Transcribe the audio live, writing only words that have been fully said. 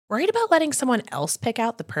Worried about letting someone else pick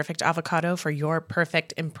out the perfect avocado for your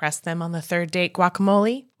perfect impress them on the third date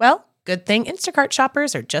guacamole? Well, good thing Instacart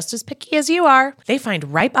shoppers are just as picky as you are. They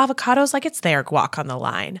find ripe avocados like it's their guac on the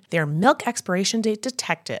line. They're milk expiration date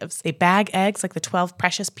detectives. They bag eggs like the 12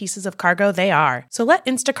 precious pieces of cargo they are. So let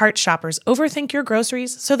Instacart shoppers overthink your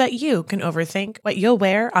groceries so that you can overthink what you'll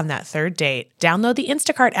wear on that third date. Download the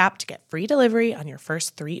Instacart app to get free delivery on your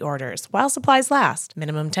first 3 orders while supplies last.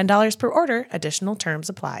 Minimum $10 per order. Additional terms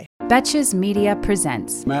apply. Betches Media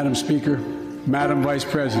presents. Madam Speaker, Madam Vice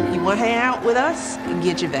President. You want to hang out with us?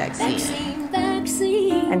 Get your vaccine.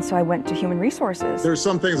 Vaccine. And so I went to human resources. There's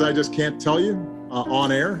some things I just can't tell you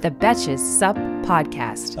on air. The Betches Sup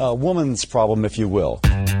Podcast. A woman's problem, if you will.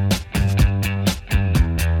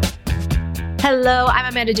 Hello, I'm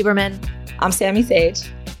Amanda Duberman. I'm Sammy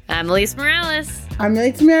Sage. I'm Elise Morales. I'm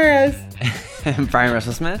Millie Tamaris. I'm Brian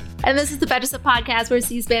Russell Smith. And this is the Betches Sup Podcast, where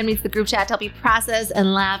C-SPAN meets the group chat to help you process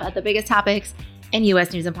and laugh at the biggest topics in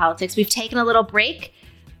U.S. news and politics. We've taken a little break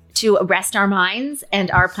to rest our minds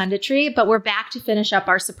and our punditry, but we're back to finish up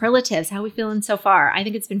our superlatives. How are we feeling so far? I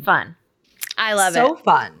think it's been fun. I love it. So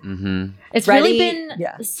fun. Mm-hmm. It's really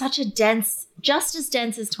been such a dense, just as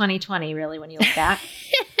dense as 2020, really, when you look back.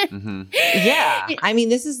 Mm-hmm. Yeah. I mean,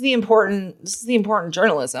 this is the important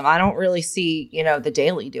journalism. I don't really see, the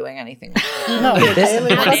Daily doing anything. No, the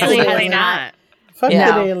Daily not. Fuck the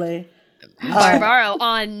Daily. Barbaro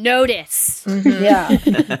on notice.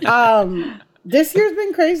 Mm-hmm. Yeah. This year's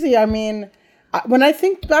been crazy. I mean, when I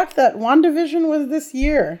think back that WandaVision was this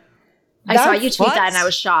year. I saw you tweet that and I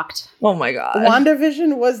was shocked. Oh my God.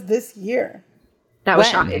 WandaVision was this year. That was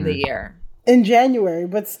shocking. In the year? In January,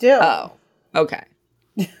 but still. Oh, okay.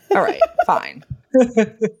 All right, fine.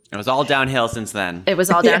 It was all downhill since then. It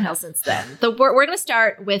was all downhill since then. We're going to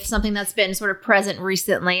start with something that's been sort of present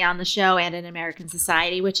recently on the show and in American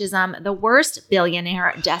society, which is the worst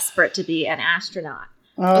billionaire desperate to be an astronaut.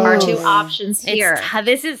 Oh. Our two options here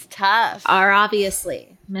This is tough. are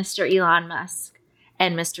obviously Mr. Elon Musk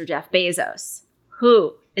and Mr. Jeff Bezos.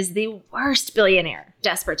 Who is the worst billionaire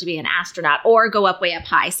desperate to be an astronaut or go up way up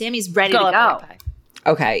high? Sammy's ready to go.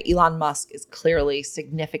 Okay, Elon Musk is clearly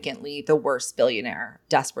significantly the worst billionaire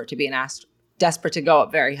desperate to be desperate to go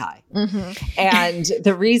up very high. Mm-hmm. And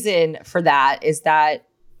the reason for that is that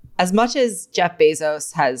as much as Jeff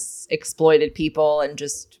Bezos has exploited people and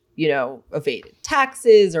just, evaded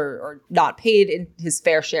taxes or not paid in his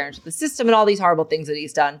fair share into the system and all these horrible things that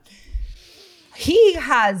he's done, he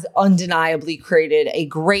has undeniably created a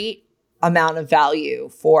great amount of value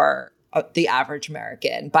for the average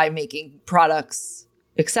American by making products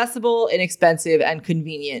accessible, inexpensive, and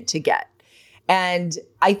convenient to get. And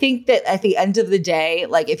I think that at the end of the day,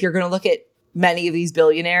 like if you're going to look at many of these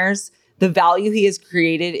billionaires, the value he has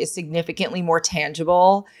created is significantly more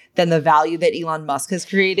tangible than the value that Elon Musk has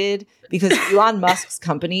created, because Elon Musk's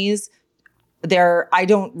companies, I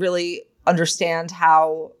don't really understand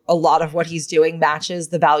how a lot of what he's doing matches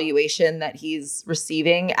the valuation that he's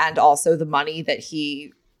receiving and also the money that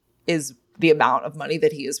the amount of money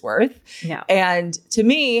that he is worth. Yeah. And to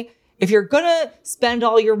me, if you're going to spend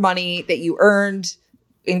all your money that you earned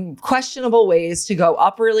in questionable ways to go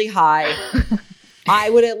up really high, I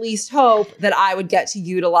would at least hope that I would get to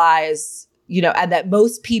utilize, and that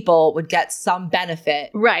most people would get some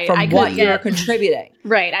benefit from what you're contributing.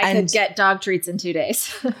 Right. I could get dog treats in 2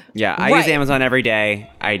 days. Yeah, I use Amazon every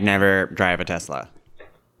day. I'd never drive a Tesla.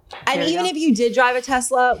 And even if you did drive a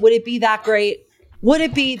Tesla, would it be that great? Would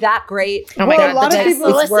it be that great? Oh my God, a lot of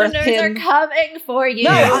people listeners are coming for you.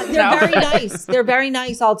 No, they're very nice. They're very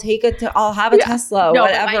nice. I'll take it. I'll have a Tesla,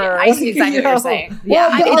 whatever. I see exactly what you're saying.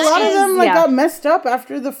 Yeah, a lot of them got messed up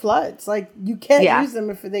after the floods. Like you can't use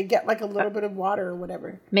them if they get like a little bit of water or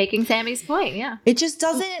whatever. Making Sammy's point, yeah. It just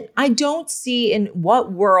doesn't. I don't see in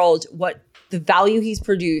what world what the value he's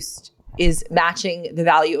produced is matching the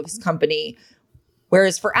value of his company.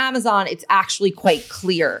 Whereas for Amazon, it's actually quite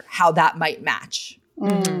clear how that might match.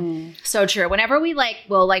 Mm. So true. Whenever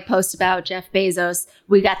we'll post about Jeff Bezos,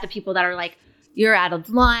 we got the people that are like, you're out of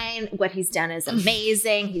line. What he's done is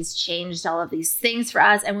amazing. He's changed all of these things for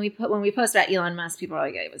us. And when we post about Elon Musk, people are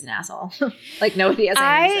like, he was an asshole. Like nobody has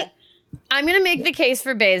anything to say. I'm going to make the case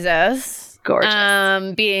for Bezos.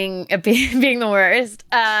 Gorgeous. Being the worst.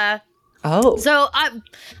 So I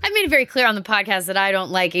made it very clear on the podcast that I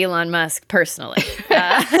don't like Elon Musk personally.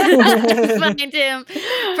 I find him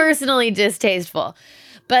personally distasteful.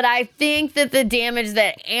 But I think that the damage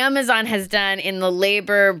that Amazon has done in the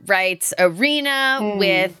labor rights arena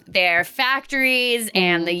with their factories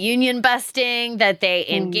and the union busting that they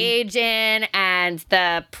engage in and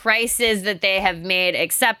the prices that they have made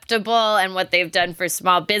acceptable and what they've done for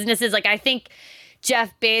small businesses, I think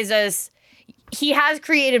Jeff Bezos, he has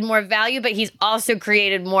created more value, but he's also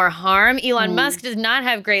created more harm. Elon Musk does not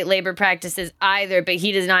have great labor practices either, but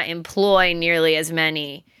he does not employ nearly as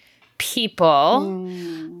many people.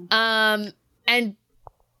 And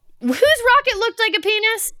whose rocket looked like a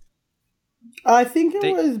penis? I think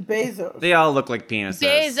it was Bezos. They all look like penises.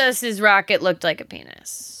 Bezos's rocket looked like a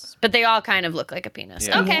penis, but they all kind of look like a penis.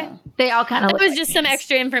 Yeah. Okay. Yeah. They all kind of That look was like just some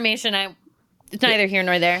extra information. It's neither here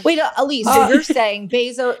nor there. Wait, Elise, so you're saying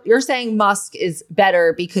you're saying Musk is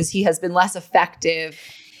better because he has been less effective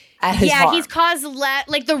at his harm. He's caused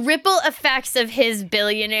like the ripple effects of his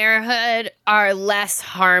billionairehood are less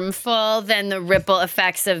harmful than the ripple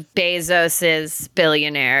effects of Bezos's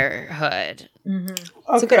billionairehood.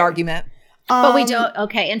 That's a good argument. But we don't.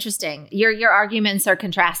 Okay, interesting. Your arguments are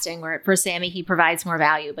contrasting. Where for Sammy, he provides more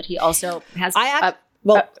value, but he also has.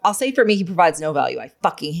 I'll say for me, he provides no value. I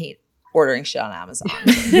fucking hate ordering shit on Amazon.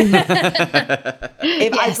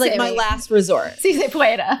 It's like my last resort. Si se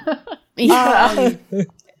pueda.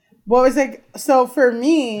 What was like? So for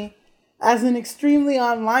me, as an extremely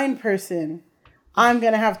online person, I'm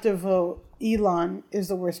gonna have to vote. Elon is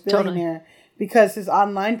the worst billionaire because his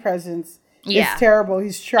online presence is terrible.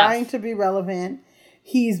 He's trying to be relevant.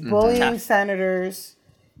 He's bullying senators.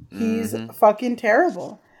 He's fucking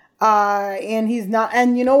terrible. And he's not.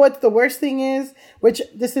 And you know what the worst thing is? Which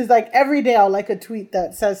this is like every day I'll like a tweet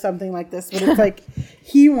that says something like this, but it's like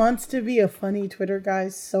he wants to be a funny Twitter guy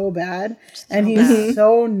so bad, and he's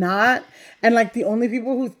so not. And like the only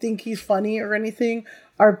people who think he's funny or anything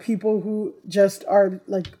are people who just are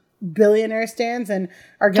like billionaire stans and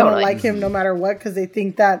are gonna like him no matter what because they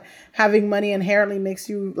think that having money inherently makes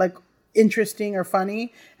you like interesting or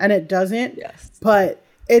funny, and it doesn't. But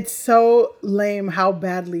it's so lame how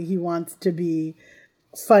badly he wants to be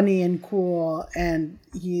funny and cool, and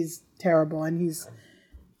he's terrible, and he's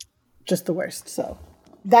just the worst. So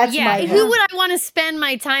that's my who would I want to spend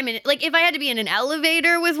my time in? Like, if I had to be in an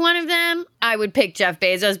elevator with one of them, I would pick Jeff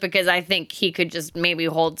Bezos because I think he could just maybe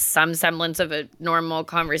hold some semblance of a normal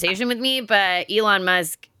conversation with me. But Elon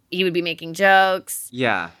Musk, he would be making jokes.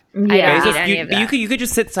 Yeah. Bezos, you could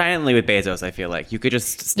just sit silently with Bezos. I feel like you could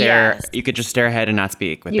just stare. You could just stare ahead and not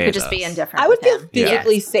speak with Bezos. You could just be indifferent. I would feel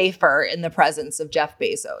physically safer in the presence of Jeff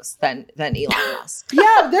Bezos than Elon Musk.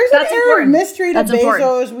 Yeah, there's an air of mystery to That's Bezos.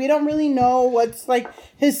 important. We don't really know what's like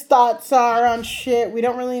his thoughts are on shit. We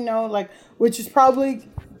don't really know which is probably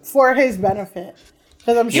for his benefit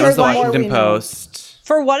because I'm sure the Washington Post.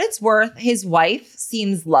 For what it's worth, his wife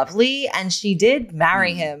seems lovely, and she did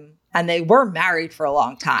marry him. And they were married for a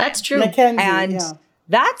long time. That's true. Mackenzie, and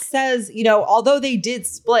that says, although they did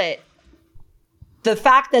split, the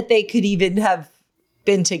fact that they could even have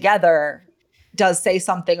been together does say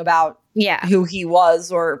something about who he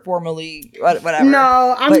was or formerly whatever.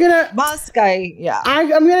 No, Musk. I'm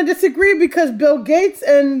gonna disagree because Bill Gates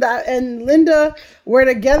and Linda were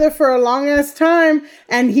together for a long ass time,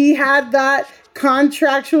 and he had that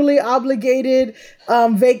contractually obligated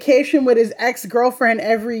vacation with his ex-girlfriend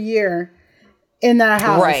every year in that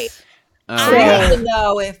house. Right. We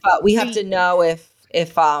have to know if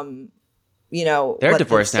they're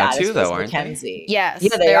divorced now too, though, aren't Mackenzie. they? Yes,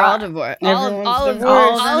 yeah, they're all divorced.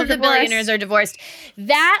 All of the billionaires are divorced.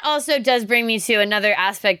 That also does bring me to another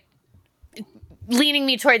aspect, leaning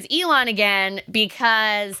me towards Elon again,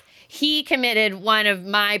 because he committed one of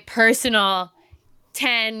my personal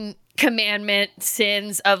 10 commandment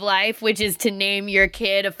sins of life, which is to name your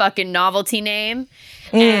kid a fucking novelty name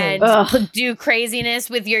and do craziness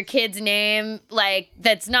with your kid's name. Like,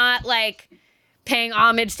 that's not like paying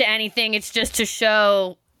homage to anything. It's just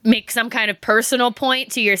to make some kind of personal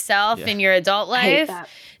point to yourself in your adult life.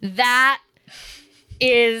 That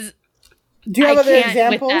is. Do you have other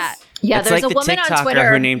examples? Yeah, it's there's like a woman TikToker on Twitter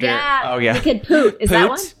who named her. Oh yeah, the kid Poot. Is that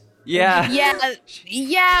one?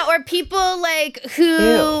 Yeah. Or people like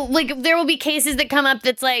who like there will be cases that come up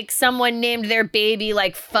that's like someone named their baby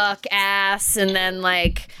like fuck ass, and then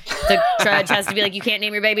like the judge has to be like, you can't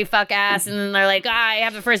name your baby fuck ass, and then they're like, I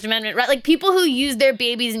have the First Amendment right. Like people who use their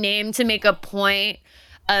baby's name to make a point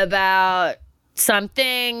about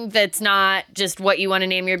something that's not just what you want to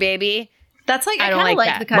name your baby. That's like, I kind of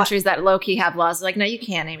like the countries that low-key have laws like, no, you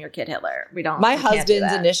can't name your kid Hitler. We don't. My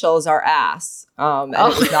husband's initials are ass, and it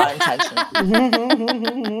was not intentional.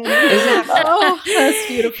 That's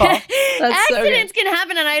beautiful. That's accidents can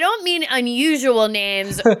happen, and I don't mean unusual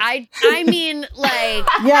names. I mean like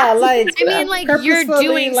you're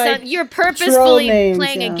doing you're purposefully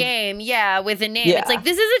playing a game, with a name. Yeah. It's like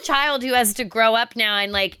this is a child who has to grow up now,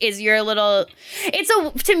 and like is your little.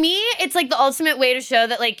 To me, it's like the ultimate way to show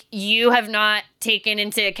that like you have not not taken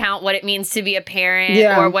into account what it means to be a parent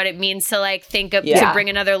Yeah. or what it means to like think of to bring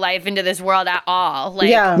another life into this world at all. Like,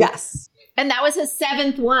 Yes. And that was his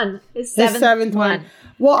seventh one. His His seventh one.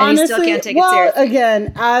 Well, And he honestly, still can't take it seriously.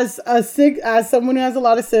 again, as someone who has a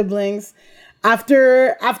lot of siblings,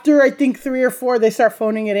 after I think 3 or 4, they start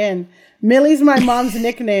phoning it in. Millie's my mom's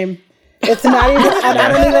nickname. It's not even.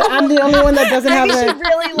 I'm the only one that doesn't have a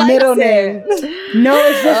really middle name. No,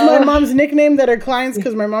 it's just my mom's nickname that her clients,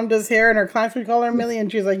 because my mom does hair, and her clients would call her Millie,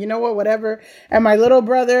 and she's like, you know what, whatever. And my little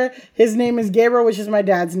brother, his name is Gabriel, which is my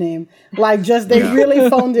dad's name. Like, just they really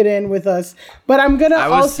phoned it in with us. But I'm gonna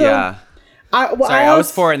I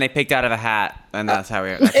was 4 and they picked out of a hat, and that's how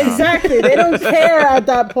we. Exactly. They don't care at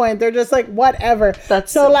that point. They're just like, whatever.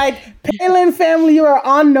 So like, Palin family, you are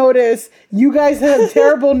on notice. You guys have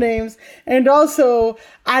terrible names. And also,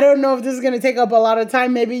 I don't know if this is going to take up a lot of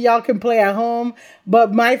time. Maybe y'all can play at home.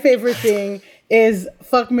 But my favorite thing is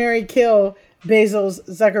fuck, marry, kill Bezos,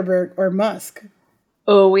 Zuckerberg, or Musk.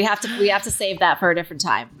 Oh, we have to save that for a different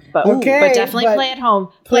time. But definitely play at home.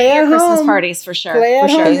 Play at your home. Christmas parties for sure. Play at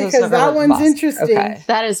for home sure. because that one's interesting. Okay.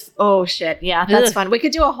 That is, oh shit. Yeah, that's fun. We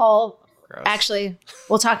could do a whole, actually,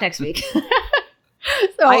 we'll talk next week.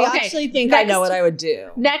 I actually think I know what I would do.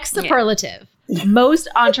 Next superlative, most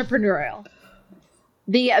entrepreneurial.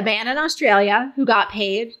 The man in Australia who got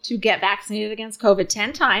paid to get vaccinated against COVID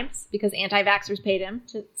 10 times because anti-vaxxers paid him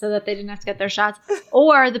so that they didn't have to get their shots.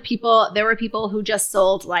 Or there were people who just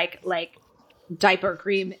sold like diaper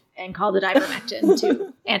cream and called it ivermectin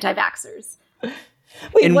to anti-vaxxers.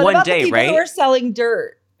 Wait, in what one about day, the people right? who are selling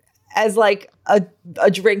dirt as like a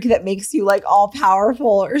drink that makes you like all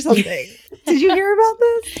powerful or something? Did you hear about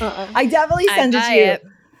this? I definitely sent it to you.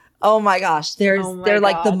 Oh my gosh, they're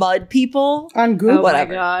like the mud people on Goop. Oh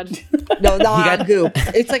whatever. my god, no, not on Goop.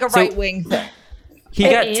 It's like a right wing thing. He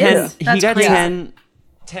got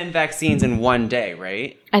 10 vaccines in one day,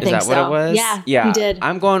 right? I think Is that what it was? Yeah, he did.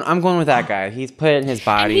 I'm going with that guy. He's putting his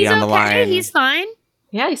body on the line. He's fine.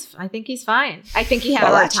 Yeah, I think he's fine. I think he had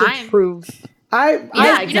a hard time. Exactly.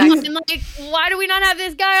 I'm like, why do we not have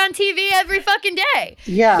this guy on TV every fucking day?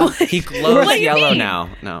 Yeah. He glows yellow now.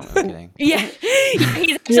 No, I'm kidding. Yeah.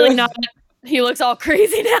 He's actually not. He looks all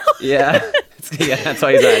crazy now. Yeah. That's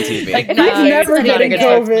why he's not on TV. He's never getting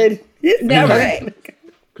COVID. Never.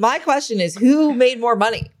 My question is, who made more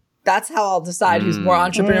money? That's how I'll decide who's more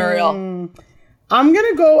entrepreneurial. I'm going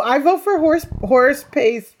to go, I vote for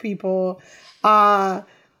horse-paced people. They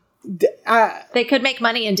could make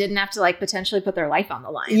money and didn't have to like potentially put their life on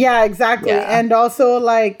the line. Yeah, exactly. Yeah. And also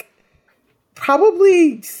like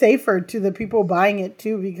probably safer to the people buying it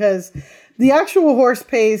too, because the actual horse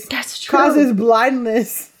pace causes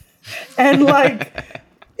blindness and like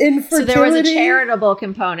infertility. So there was a charitable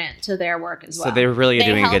component to their work as well. So they were really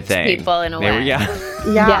doing a good thing. People in a way. Yeah.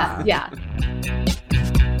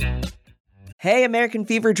 Hey, American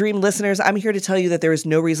Fever Dream listeners, I'm here to tell you that there is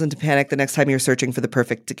no reason to panic the next time you're searching for the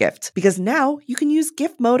perfect gift, because now you can use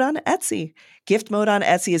gift mode on Etsy. Gift mode on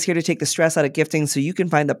Etsy is here to take the stress out of gifting so you can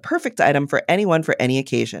find the perfect item for anyone for any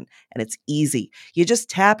occasion. And it's easy. You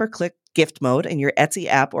just tap or click gift mode in your Etsy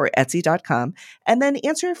app or Etsy.com, and then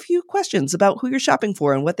answer a few questions about who you're shopping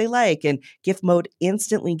for and what they like. And gift mode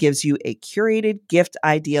instantly gives you a curated gift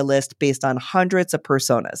idea list based on hundreds of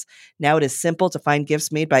personas. Now it is simple to find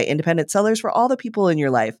gifts made by independent sellers for all the people in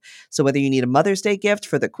your life. So whether you need a Mother's Day gift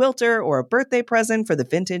for the quilter or a birthday present for the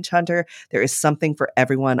vintage hunter, there is something for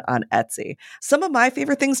everyone on Etsy. Some of my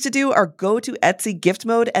favorite things to do are go to Etsy gift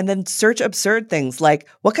mode and then search absurd things like,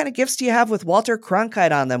 what kind of gifts do you have with Walter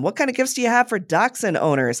Cronkite on them? What kind of gifts do you have for dachshund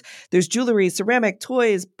owners? There's jewelry, ceramic,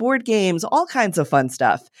 toys, board games, all kinds of fun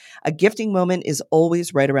stuff. A gifting moment is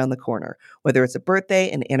always right around the corner, whether it's a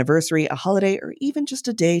birthday, an anniversary, a holiday, or even just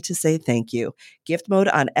a day to say thank you. Gift mode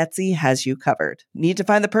on Etsy has you covered. Need to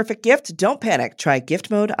find the perfect gift? Don't panic. Try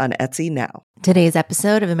gift mode on Etsy now. Today's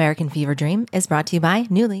episode of American Fever Dream is brought to you by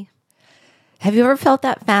Nuuly. Have you ever felt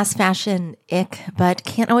that fast fashion ick, but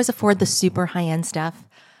can't always afford the super high-end stuff?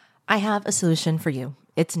 I have a solution for you.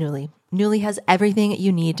 It's Nuuly. Nuuly has everything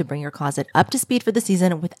you need to bring your closet up to speed for the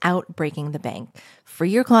season without breaking the bank.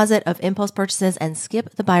 Free your closet of impulse purchases and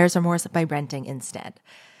skip the buyer's remorse by renting instead.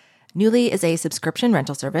 Nuuly is a subscription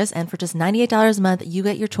rental service, and for just $98 a month, you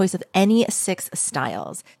get your choice of any 6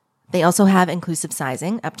 styles. They also have inclusive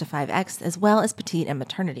sizing, up to 5X, as well as petite and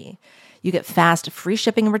maternity. You get fast, free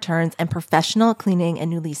shipping and returns, and professional cleaning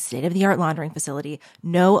and Nuuly's state-of-the-art laundering facility.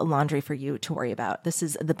 No laundry for you to worry about. This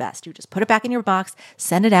is the best. You just put it back in your box,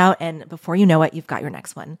 send it out, and before you know it, you've got your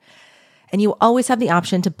next one. And you always have the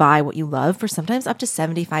option to buy what you love for sometimes up to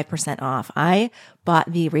 75% off. I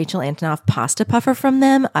bought the Rachel Antonoff pasta puffer from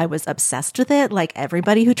them. I was obsessed with it, like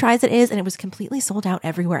everybody who tries it is, and it was completely sold out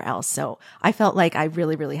everywhere else. So I felt like I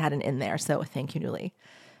really, really had an in there. So thank you, Nuuly.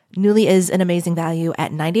 Nuuly is an amazing value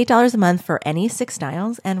at $98 a month for any 6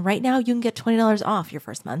 styles. And right now you can get $20 off your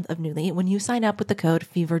first month of Nuuly when you sign up with the code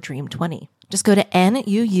FeverDream20. Just go to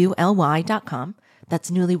NUULY.com.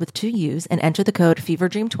 That's Nuuly with 2 U's, and enter the code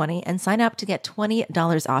FeverDream20 and sign up to get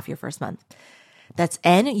 $20 off your first month. That's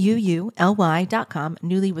NUULY.com,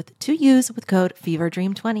 Nuuly with 2 U's with code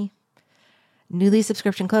FeverDream20. Nuuly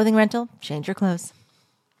subscription clothing rental. Change your clothes.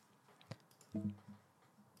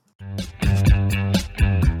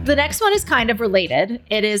 The next one is kind of related.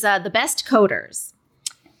 It is the best coders.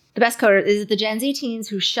 The best coders is the Gen Z teens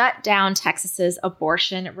who shut down Texas's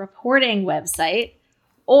abortion reporting website.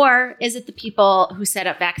 Or is it the people who set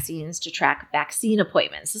up vaccines to track vaccine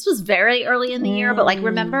appointments? This was very early in the year, but like,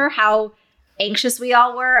 remember how anxious we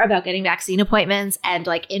all were about getting vaccine appointments, and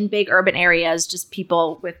like in big urban areas, just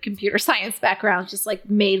people with computer science backgrounds just like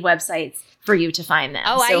made websites for you to find them.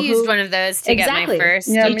 Oh, so I used one of those to get my first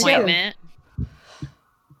appointment.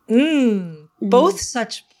 Both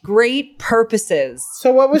such great purposes.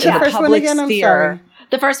 So what was the first one again? I'm sorry.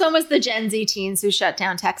 The first one was the Gen Z teens who shut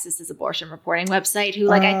down Texas's abortion reporting website, who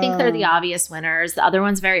like, I think they're the obvious winners. The other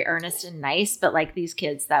one's very earnest and nice, but like these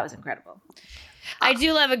kids, that was incredible. I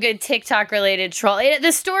do love a good TikTok related troll.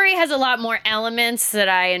 The story has a lot more elements that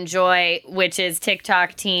I enjoy, which is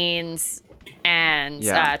TikTok teens and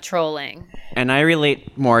trolling. And I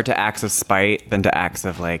relate more to acts of spite than to acts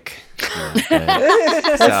of like.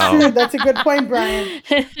 That's true. That's a good point, Brian.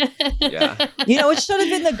 Yeah. You know, it should have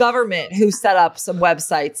been the government who set up some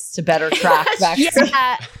websites to better track vaccines.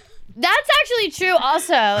 Yeah. That's actually true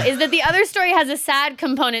also, is that the other story has a sad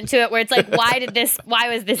component to it where it's like, why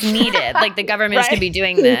was this needed? Like the government should be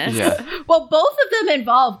doing this. Yeah. Well, both of them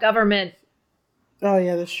involve government. Oh,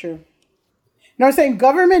 yeah, that's true. No, I'm saying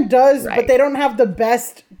government does, but they don't have the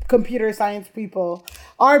best computer science people.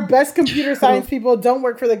 Our best computer science people don't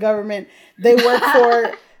work for the government. They work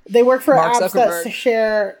for Mark apps Zuckerberg. that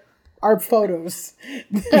share our photos.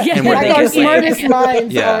 And like our smartest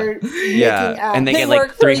minds are making apps. And they get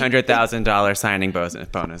like $300,000 signing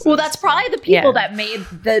bonuses. Well, that's probably the people that made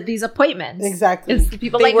these appointments. Exactly. It's the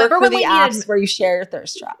people They like work remember for when the we apps needed, where you share your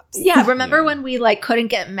thirst traps. Yeah, remember when we like couldn't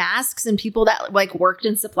get masks and people that like worked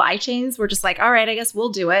in supply chains were just like, all right, I guess we'll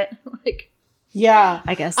do it. Like, yeah,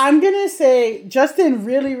 I guess. I'm going to say just in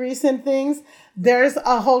really recent things, there's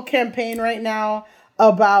a whole campaign right now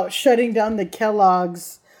about shutting down the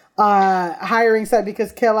Kellogg's hiring site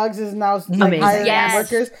because Kellogg's is now like, hiring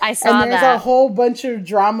workers. I saw and there's a whole bunch of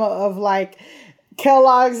drama of like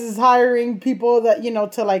Kellogg's is hiring people that, you know,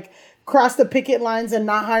 to like cross the picket lines and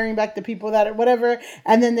not hiring back the people that whatever.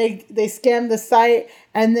 And then they scam the site.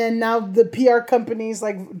 And then now the PR company's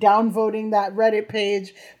like downvoting that Reddit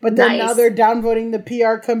page. But then now they're downvoting the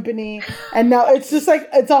PR company. And now it's just like,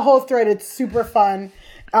 it's a whole thread. It's super fun.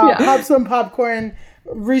 Pop some popcorn.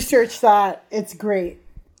 Research that. It's great.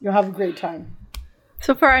 You'll have a great time.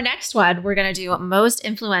 So for our next one, we're going to do most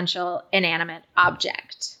influential inanimate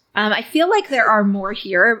object. I feel like there are more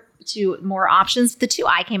options. The 2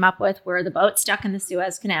 I came up with were the boat stuck in the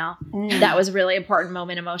Suez Canal. That was a really important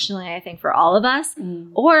moment emotionally, I think, for all of us.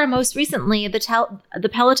 Or most recently, the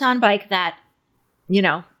Peloton bike that, you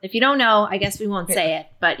know, if you don't know, I guess we won't say it,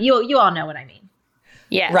 but you all know what I mean.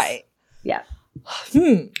 Yes. Right. Yeah.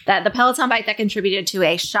 That the Peloton bike that contributed to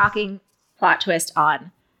a shocking plot twist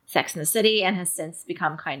on Sex and the City and has since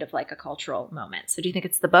become kind of like a cultural moment. So do you think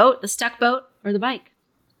it's the boat, the stuck boat, or the bike?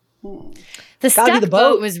 The stuck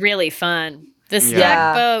boat was really fun. The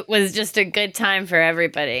stuck boat was just a good time for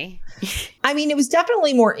everybody. I mean, it was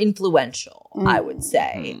definitely more influential, I would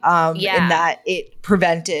say, in that it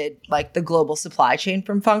prevented like the global supply chain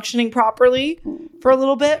from functioning properly for a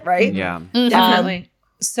little bit, right? Yeah. Definitely.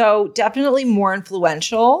 So definitely more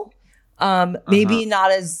influential. Maybe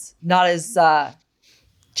not as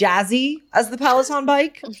jazzy as the Peloton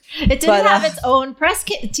bike. It didn't have its own press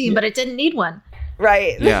team, but it didn't need one.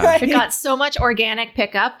 Right. Yeah. Right. It got so much organic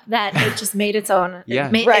pickup that it just made its own. Yeah.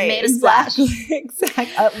 It made a splash. Exactly.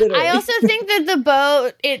 Literally. I also think that the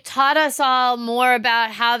boat, it taught us all more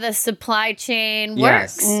about how the supply chain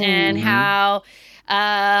works and how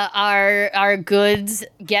our goods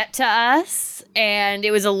get to us. And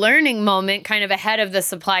it was a learning moment kind of ahead of the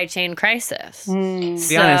supply chain crisis. To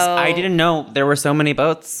be honest, I didn't know there were so many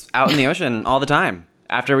boats out in the ocean all the time.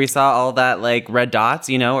 After we saw all that like red dots,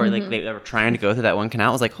 you know, or like they were trying to go through that one canal,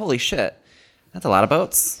 I was like, holy shit, that's a lot of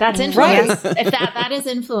boats. That's influence. If that is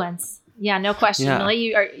influence. Yeah, no question. Yeah.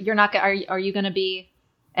 Millie, you're not. Are you going to be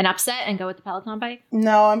an upset and go with the Peloton bike?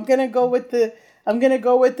 No, I'm gonna go with the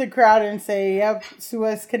crowd and say, yep,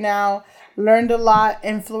 Suez Canal. Learned a lot,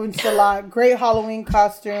 influenced a lot. Great Halloween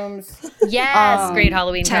costumes. Yes, great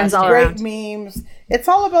Halloween costumes. Great memes. It's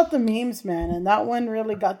all about the memes, man, and that one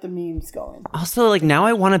really got the memes going. Also, like, now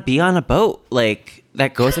I want to be on a boat, like,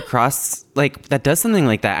 that goes across, like, that does something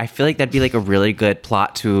like that. I feel like that'd be like a really good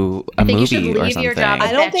plot to a movie or something. You should leave your job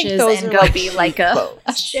at Betches and go be like a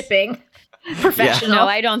shipping professional. No,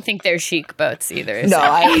 I don't think they're chic boats either. No,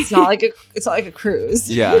 it's not like a cruise.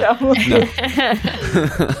 Yeah.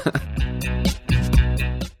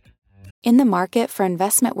 In the market for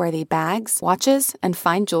investment-worthy bags, watches, and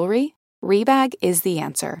fine jewelry, Rebag is the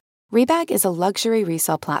answer. Rebag is a luxury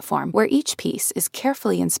resale platform where each piece is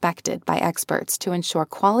carefully inspected by experts to ensure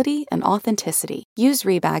quality and authenticity. Use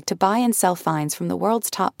Rebag to buy and sell finds from the world's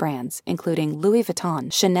top brands, including Louis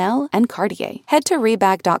Vuitton, Chanel, and Cartier. Head to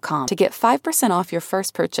Rebag.com to get 5% off your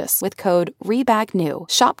first purchase with code REBAGNEW.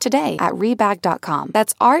 Shop today at Rebag.com.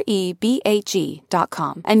 That's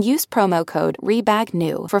REBAG.com. And use promo code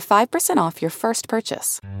REBAGNEW for 5% off your first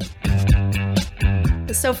purchase.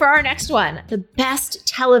 So for our next one, the best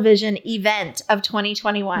television event of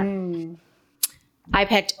 2021. I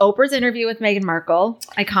picked Oprah's interview with Meghan Markle.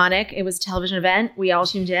 Iconic. It was a television event. We all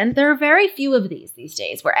tuned in. There are very few of these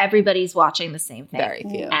days where everybody's watching the same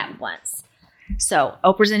thing at once. So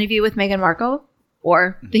Oprah's interview with Meghan Markle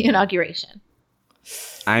or the inauguration?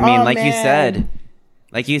 I mean, like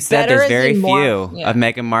you said, there's very few of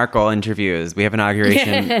Meghan Markle interviews. We have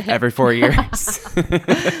inauguration every 4 years.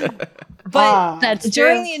 But that's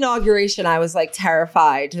during the inauguration, I was like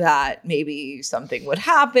terrified that maybe something would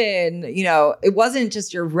happen. You know, it wasn't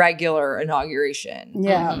just your regular inauguration.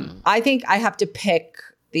 Yeah. I think I have to pick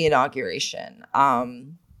the inauguration.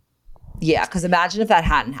 Because imagine if that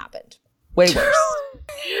hadn't happened. Way worse.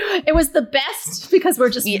 It was the best because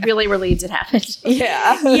we're just really relieved it happened.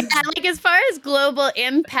 Yeah, like as far as global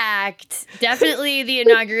impact, definitely the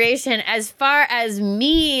inauguration. As far as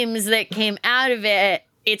memes that came out of it,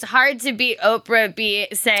 it's hard to beat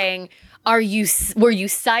Oprah saying, were you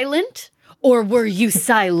silent or were you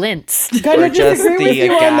silenced? Gonna disagree with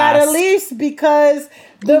you on that, Elise, because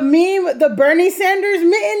the Bernie Sanders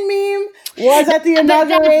mitten meme was at the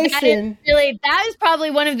inauguration. That is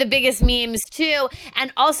probably one of the biggest memes too.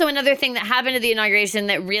 And also another thing that happened at the inauguration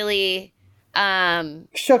that really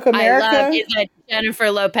shook America. I love is that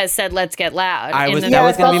Jennifer Lopez said, "Let's get loud." That was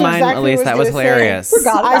going to be mine, Elise. That was hilarious.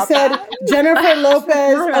 I said Jennifer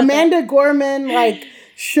Lopez, Amanda Gorman, like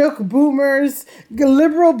shook boomers.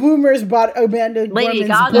 Liberal boomers bought Amanda Lady Gorman's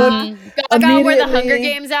Gaga. book. Gaga wore the Hunger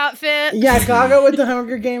Games outfit. Yeah, Gaga with the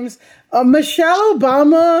Hunger Games. Michelle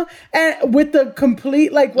Obama and with the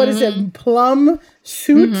complete, like, what is it, plum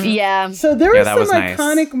suit? Yeah. So there were some nice.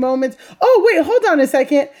 iconic moments. Oh, wait, hold on a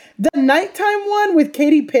second. The nighttime one with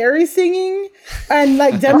Katy Perry singing and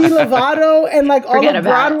like Demi Lovato and like all of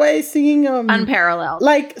Broadway singing. Unparalleled.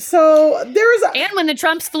 Like, so there was... And when the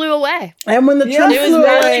Trumps flew away. And when the Trumps flew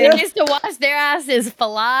away. It used to watch their asses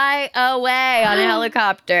fly away on a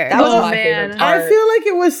helicopter. That was my favorite part. I feel like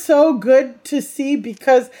it was so good to see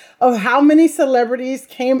because of how many celebrities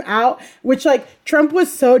came out, which like Trump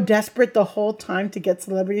was so desperate the whole time to get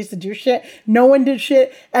celebrities to do shit. No one did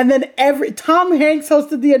shit. And then Tom Hanks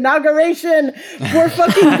hosted the inauguration for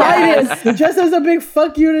fucking Biden, just as a big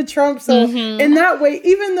fuck you to Trump. So in that way,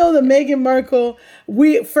 even though the Meghan Markle,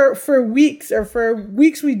 for weeks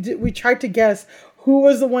we tried to guess who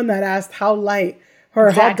was the one that asked how light or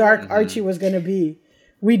how dark Archie was going to be.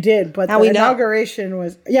 We did, but the inauguration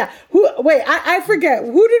was I forget.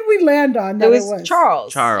 Who did we land on? That it was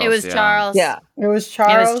Charles. It was Charles. Yeah. It was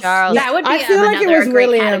Charles. That would be another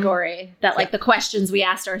great category. That like the questions we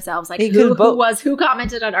asked ourselves, like who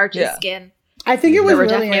commented on Archie's skin. I think it was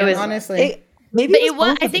William, honestly.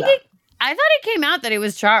 I thought it came out that it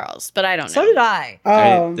was Charles, but I don't know. So did I.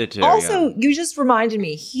 I did too, also, you just reminded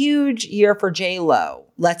me, huge year for J-Lo.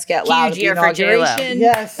 Let's get loud at the inauguration.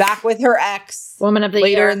 Yes. Back with her ex. Woman of the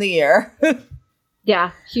later year. in the year.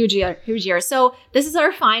 Yeah, huge year. So this is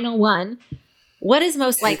our final one. What is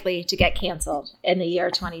most likely to get canceled in the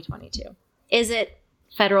year 2022? Is it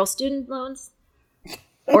federal student loans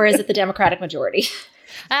or is it the Democratic majority?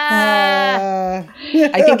 I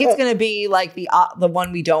think it's going to be like the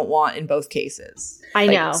one we don't want in both cases. I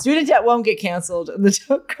know. Student debt won't get canceled in the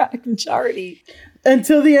Democratic majority.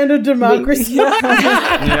 Until the end of democracy. The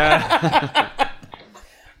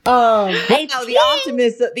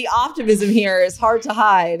optimism here is hard to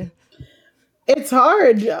hide. It's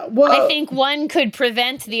hard. Well, I think one could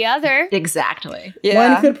prevent the other. Exactly.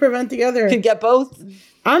 Yeah. One could prevent the other. Could get both.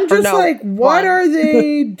 I'm just what are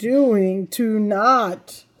they doing to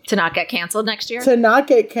not get canceled next year? To not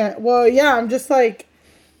get canceled. Well, yeah, I'm just like,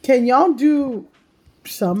 can y'all do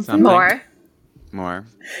something? More.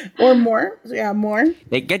 Or more. Yeah, more.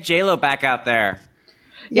 They get J-Lo back out there.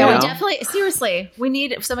 Yeah, we definitely, seriously, we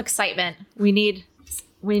need some excitement. We need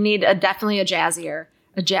definitely a jazzier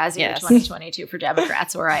 2022 for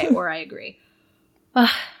Democrats, or I agree.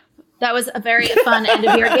 That was a very fun end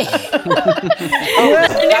of year game.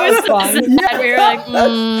 That was fun. Yeah. We were like,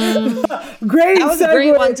 Great. That was a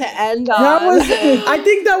great one to end on. I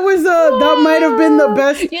think that might have been the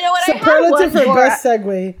best. You know what? Superlative for best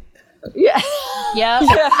segue. Yeah.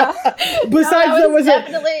 Besides, that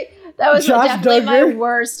was definitely my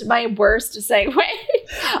worst segue.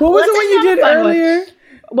 What was it when you did earlier?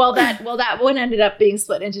 Well, that one ended up being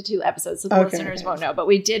split into 2 episodes, so the listeners won't know. But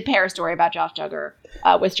we did pair a story about Josh Duggar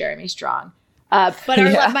with Jeremy Strong. But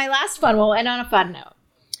my last fun one will end on a fun note.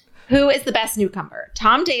 Who is the best newcomer,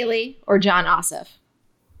 Tom Daley or John Ossoff?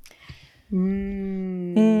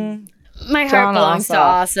 My heart belongs to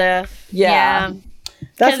Ossoff. Yeah.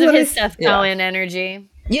 Because of his Seth Cohen energy.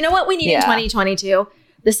 You know what we need in 2022?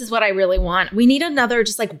 This is what I really want. We need another,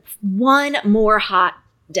 just like one more hot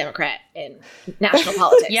Democrat in national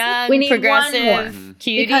politics. We need progressive, one more.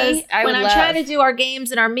 cutie. Because when I'm trying to do our games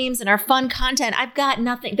and our memes and our fun content, I've got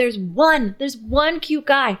nothing. There's one cute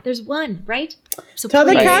guy. There's one, right? So tell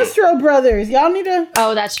the Castro brothers, y'all need to.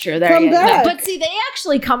 Oh, that's true. Come back. But see, they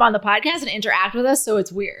actually come on the podcast and interact with us, so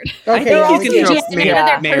it's weird. Okay, I think you can throw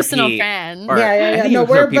their personal friends. Yeah. No,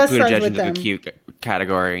 we're best friends with them. The cute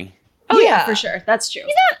category. Oh yeah, for sure. That's true.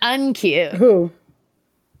 He's not uncute. Who?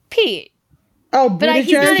 Pete. Oh, but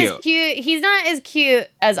he's not as cute. He's not as cute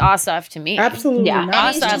as Ossoff to me. Absolutely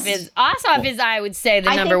not. Ossoff is, I would say,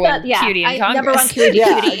 the number one cutie in Congress. Number one cutie.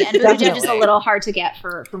 And Buttigieg is a little hard to get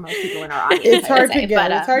for most people in our audience. It's hard to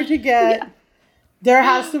get. It's hard to get. Yeah. There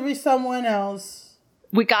has to be someone else.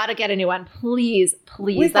 We got to get a new one, please. That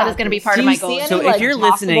is going to be part of my goal. So if you're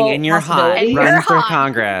listening and you're hot, run for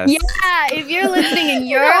Congress. Yeah, if you're listening and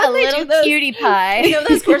you're a little cutie pie. You know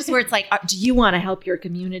those courses where it's like, do you want to help your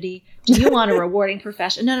community? Do you want a rewarding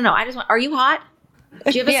profession? No. I just want, are you hot?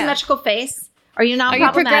 Do you have a symmetrical face? Are you not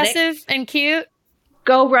problematic? Are you progressive and cute?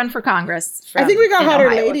 Go run for Congress. I think we got hotter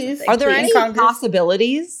ladies. Are there any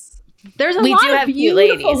possibilities? There's a lot of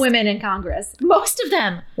beautiful women in Congress. Most of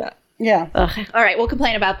them. Yeah. Ugh. All right. We'll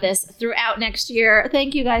complain about this throughout next year.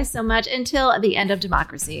 Thank you guys so much. Until the end of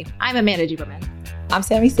democracy. I'm Amanda Duberman. I'm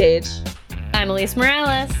Sammy Sage. I'm Elise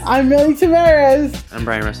Morales. I'm Millie Tavares. I'm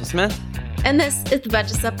Brian Russell Smith. And this is the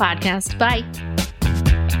Betches Sup Podcast. Bye.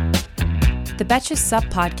 The Betches Sup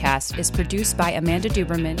Podcast is produced by Amanda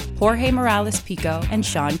Duberman, Jorge Morales-Pico, and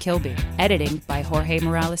Sean Kilby. Editing by Jorge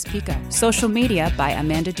Morales-Pico. Social media by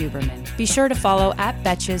Amanda Duberman. Be sure to follow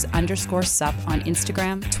 @Betches_Sup on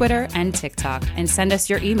Instagram, Twitter, and TikTok, and send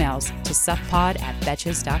us your emails to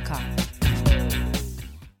suppod@betches.com.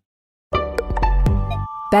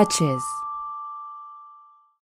 Betches.